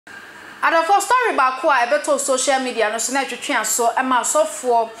Ada for story back wa ebeto social media no so na twetwe so e ma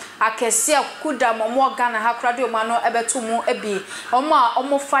sofo akese akuda momo Ghana ha krado ma no ebeto mu ebi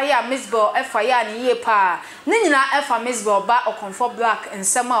omo fire Mzbel e fire ne ye pa ne nyina e fa Mzbel ba Okomfo Black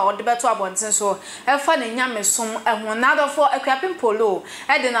nsem a ode beto abonten so e fa ne nyamesom e ho na ada for Akuapem Polo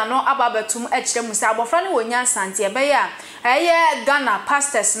e de na no ababetum e kire mu se abofra ne wonya sante e be ya eye Ghana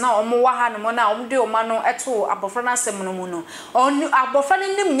pastors na omo wa ha no mo na omo de o ma no eto abofra na asem no mu no abofra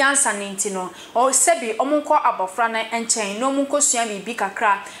ne nim nyansa ne no o sebi omunko abofra na enchen no omunko sua bibi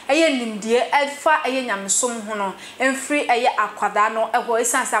kakra eye nimdie elfa eye nyamesom ho no emfiri eye akwada no eho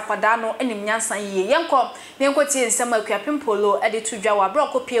esanse akwada no enim nyansa yiye yenko tie nsem Akuapem Polo e de tudwa wa bra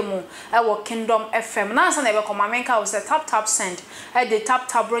kopie mu ewo Kingdom FM na ansa na ebe komamenka wo se tap send e de tap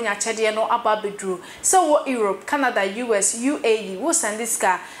bronya chede no aba bedru so wo Europe Canada US UAE wo send this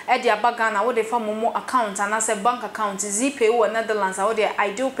car e de abagana wo de fa momo account anase bank account Zipay wo Netherlands wo de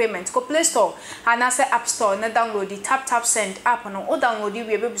ideal payment Play Store and as App Store na download the tap send app no o download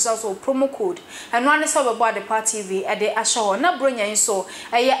we be so promo code and one is over the party TV e de asho na bronya nso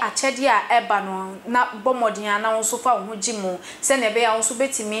eye achede a eba no na bomodin na won so fa ho gimu se na be ya won so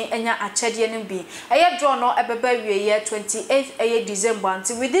betimi enya achede no bi eye draw no ebeba wie ye 28th eye December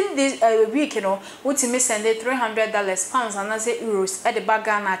until within this week no utimi send $300 pounds and as euros e de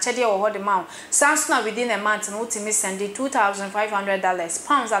baga na achede wo ho de ma Samsung within a month no utimi send $2,500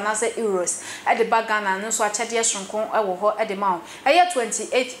 pounds and as euros at the bagana no so achede shronkon ewo ho e de ma eye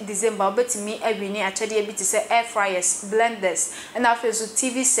 28 December obetimi awini achede bi ti se air fryers blenders and afeso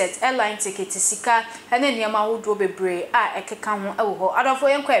TV set airline ticket sika ene niam ahodo bebre a ekeka ho ewo ho adofo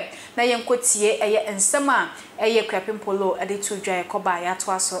yenkwe na yenkotie eye ensem a eye Akuapem Polo e de tudwa ekoba ya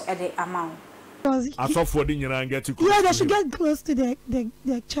to aso e de amount so for the nyina get to yeah, they should get close to the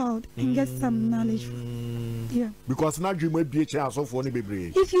child and get some knowledge. Yeah. Because now you may be a child so for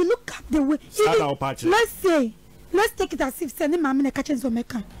bebre. If you look at the way, let's take it as if sending mammy a catching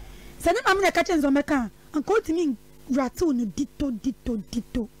Zomeka. Sending mammy a catching Zomeka and call to me Ratoon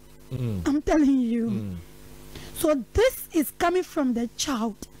ditto. I'm telling you. So this is coming from the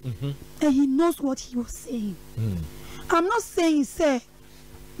child and he knows what he was saying. I'm not saying say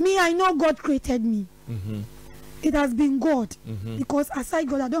me, I know God created me. It has been God. Because aside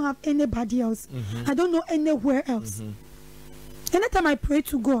God, I don't have anybody else. I don't know anywhere else. Anytime I pray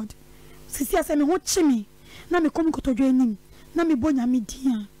to God, Sisi I say me watch me. Na me come to join him. Na me bonya me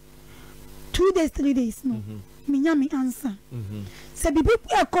dia. 2 days, 3 days no. Me nya me answer. Se bibi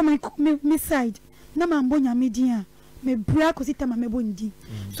come me side. Na me bonya me dia. Me bra ko sita me bondi.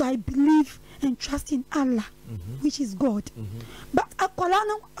 So I believe and trust in Allah, which is God. But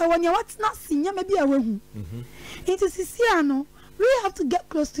akwalano when you what's not seen, maybe I will. It is Sisiano. We have to get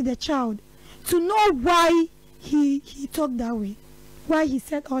close to the child to know why he talked that way, why he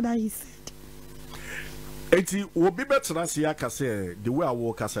said all that he said. Eti will be better than say the way I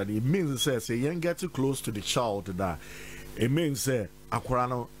walk as it means say you get too close to the child that it means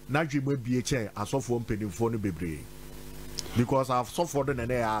akwalano na dream be a chair as of one penny for the because I've suffered and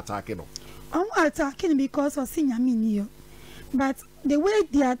they are attacking. I'm attacking because of senior mean, but the way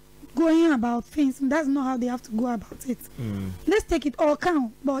they are going about things, that's not how they have to go about it. Let's take it all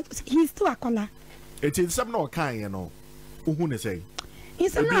count, but he's still a color. It is some no kind, you know. Who say?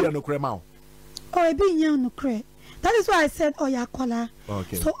 It's a no crema. Oh, a being young no cre. That is why I said, oh, yeah, color.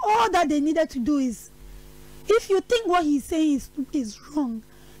 Okay. So all that they needed to do is, if you think what he's saying is wrong,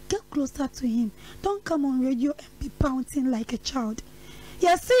 get closer to him. Don't come on radio and be pouncing like a child.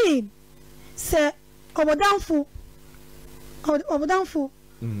 You see. Say obodanfo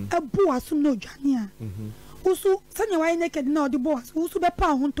a boas no jania usu sanya why naked na the boss usu be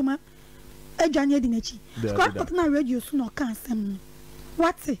pa ho ntoma adwane di nachi scott na radio so no kan sem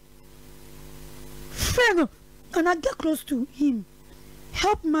what's it friend and I get close to him,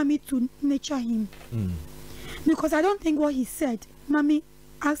 help mommy to nurture him, because I don't think what he said mommy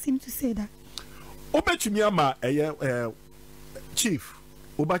asked him to say that. Obetumi ama chief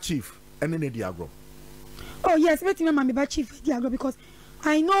oba chief and then diagro. Oh yes, let me mammy chief diagro because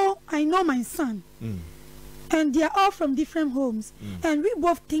I know my son, and they are all from different homes, and we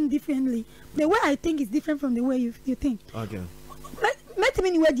both think differently. The way I think is different from the way you think. Okay. Let me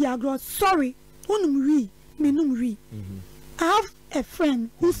anywhere diagro. Sorry, I have a friend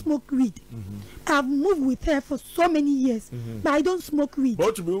who smoke weed. I've moved with her for so many years, but I don't smoke weed.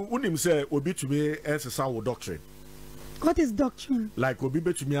 But to me, when say obi to me as a sound doctrine. What is doctrine? Like obi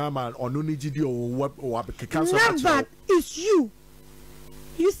to me a man or no nijidi or cancer. Never. It's you.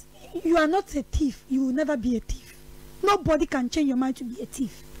 You are not a thief. You will never be a thief. Nobody can change your mind to be a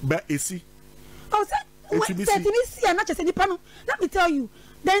thief. But is he? Oh, let me tell you,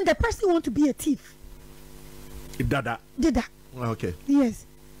 then the person want to be a thief. Dada. Okay. Yes.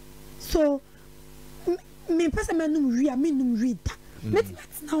 So me person me num read that. Let me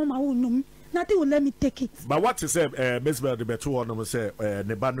now my own nothing will let me take it. But what you say, Mzbel the better one say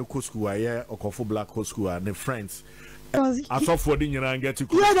Nebanu school, Okomfo Black school, and the friends. I saw for the and get to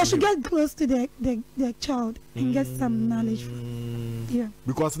yeah, they should get close to the child and get some knowledge. Yeah.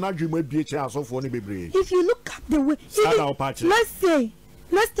 Because now you may be a child so for baby. If you look at the way,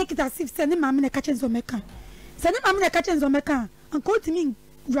 let's take it as if sending mammy catching Zomeka. Sending mammy catching Zomeka and call to me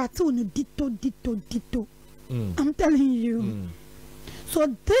ratoon ditto. I'm telling you.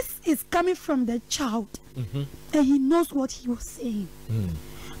 So this is coming from the child, and he knows what he was saying.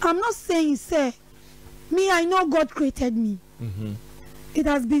 I'm not saying, say, me, I know God created me. It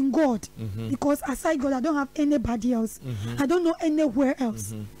has been God, because aside God, I don't have anybody else. I don't know anywhere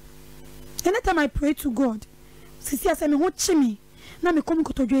else. Anytime I pray to God, Sisi I say me watch me, na me come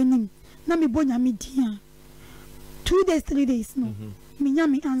to join him, na me bonya me dia. 2 days, 3 days, no, me nya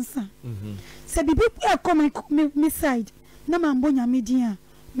me answer. Say people come me side. Na mambonya media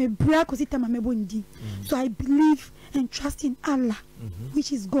me bra ko sita me bondi. So I believe and trust in Allah,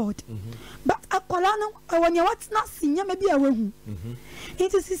 which is God. But akola no when you what not sinya maybe awehu.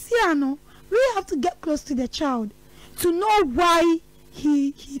 It is Sisiano, we have to get close to the child to know why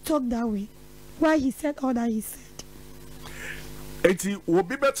he talked that way, why he said all that he said. Eti will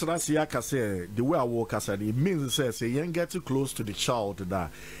be better than Siaka say the way I walk as it means say you get too close to the child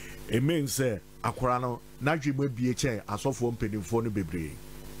that it means Akurano Naji may be a chair as of one penny for the baby.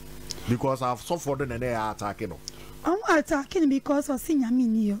 Because I've suffered and they are attacking. I'm attacking because of senior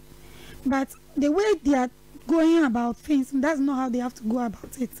mean. But the way they are going about things, that's not how they have to go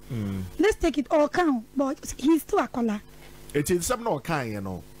about it. Let's take it all count, but he's still a color. It is some no kind, you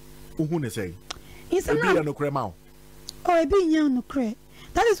know. Who say? It's a no crema. Oh, a being young no cre.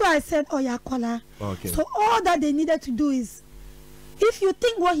 That is why I said, oh, yeah, color. Okay. So all that they needed to do is, if you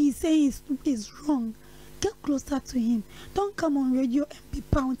think what he's saying is wrong, get closer to him. Don't come on radio and be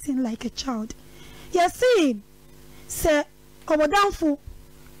pouting like a child. You see, say, Obodanfo,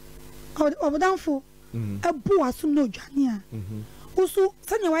 a boy soon no Jania. Usu,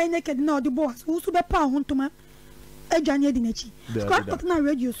 Sanya why naked now the boss, Usu be pound huntuma, a Jania dinechi. Scott not na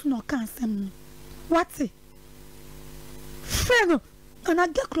radio soon or can't send. What's it? Fair, and I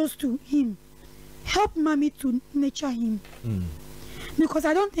get close to him. Help mommy to nurture him. Because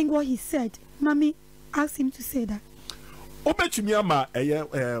I don't think what he said, mommy asked him to say that.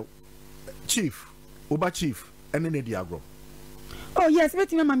 Obetumi chief, Oba chief, and then Diagro. Oh yes,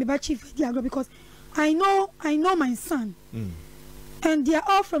 let me mommy chief Diagro because I know my son. And they are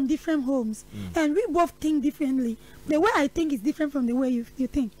all from different homes. And we both think differently. The way I think is different from the way you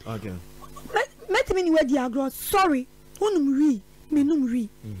think. Okay. Let me know where Diagro. Sorry,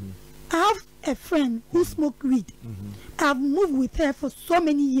 I have a friend who smoked weed. I've moved with her for so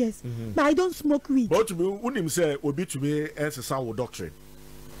many years, but I don't smoke weed. But to me, when say obi to me as a sound doctrine.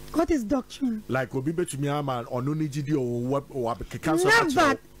 What is doctrine? Like obi to me a man on only GD or cancer.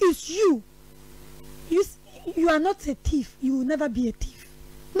 Never. It's you. You are not a thief. You will never be a thief.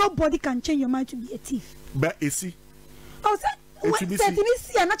 Nobody can change your mind to be a thief. But is he? Oh, let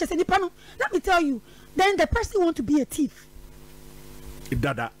me tell you. Then the person want to be a thief.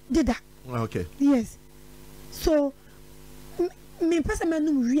 Dada. Okay. Yes. So, me person me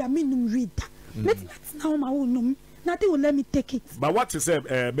read that. Let me now my own nothing will let me take it. But what you say,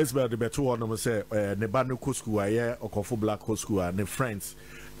 Mzbel the better one say Nebanu school, Okomfo Black school, and the friends.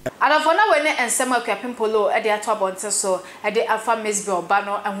 Adafona we ne ensem Akuapem Polo e dey ato abonte so e dey afa Mzbel ba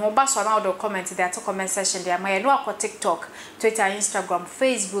no ehwo ba so na do comment dey ato comment section dey amaye no akọ TikTok, Twitter, Instagram,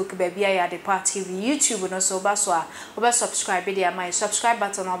 Facebook, baby ya dey part TV, YouTube no so ba so a oba subscribe dey amaye subscribe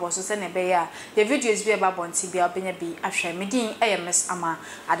button no bo so se ne be ya the videos bi e ba bonti bia obenya bi ahwe medin e ms ama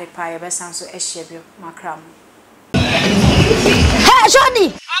ade pa ye be san so e hye bi makram. Hey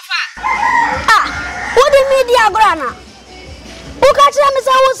Shodi ofa what the media grana Ukachi me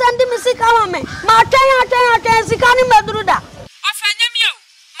say who send me sika home. Ma twen sika ni meduru da. Ofanya mi o.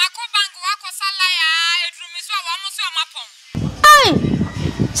 Mako bank wa ko salaya edrumi so wa mo so mapon. Ai.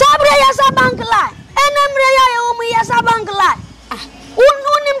 Sabre ya sa bank lie. Enemre ya ye o mu ya sa bank lie.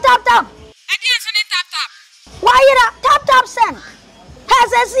 Unim tap. Edi so ni tap. Why ira tap send.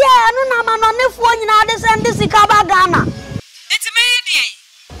 Has a sia anu na ma no ne fu nyina de send sika ba Ghana. Enti me ye de.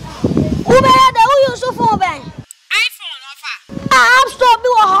 Ube da u use phone ben. App Store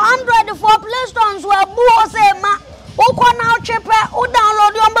be 100 for Play Stores where boo say ma uko na chepe u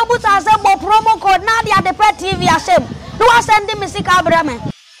download your mbebuta say bo promo code na dia de pet TV asem no send me sika abrame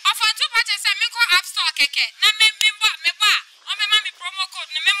ofantu pa che say me ko App Store keke na me ba o me ma me promo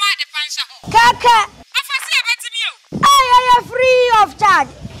code ne de pansha ho. Kaka. Afasi ebetimi o. Ay free of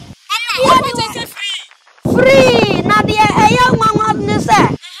charge. Mama, what is free? Free na de eya nwanwa ne se.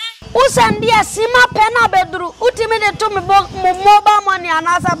 Usandi asima pena bedru utimi de to me mobile money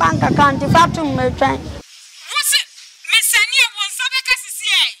anasa bank account fatum me twan. Wose me sani won so be ka sisi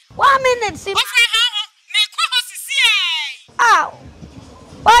e. 1 minute si. Ofre ha ho me ko ho sisi e. Ah.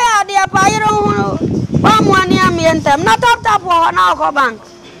 Why de pa yero hu wa mo ani am yentem na tap ho na ko bank.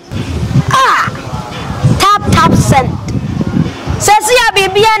 Ah. Tap send. Sesi ya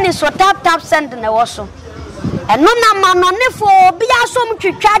bibia ni so tap send na wo so. Eno na manone fo obi asom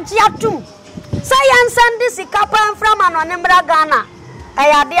twitwaje atum. Say yan send sika pan from anone mbra Ghana.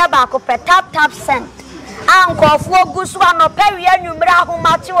 Ayade ba ko pe tap send. Ankofo ogusu anope wi anwumra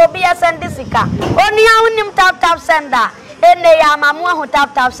ahomache obi send sika. Oni awunim tap send da. Ene ya mamu ahu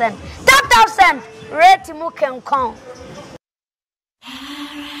tap send. Tap send rate mu kenkon.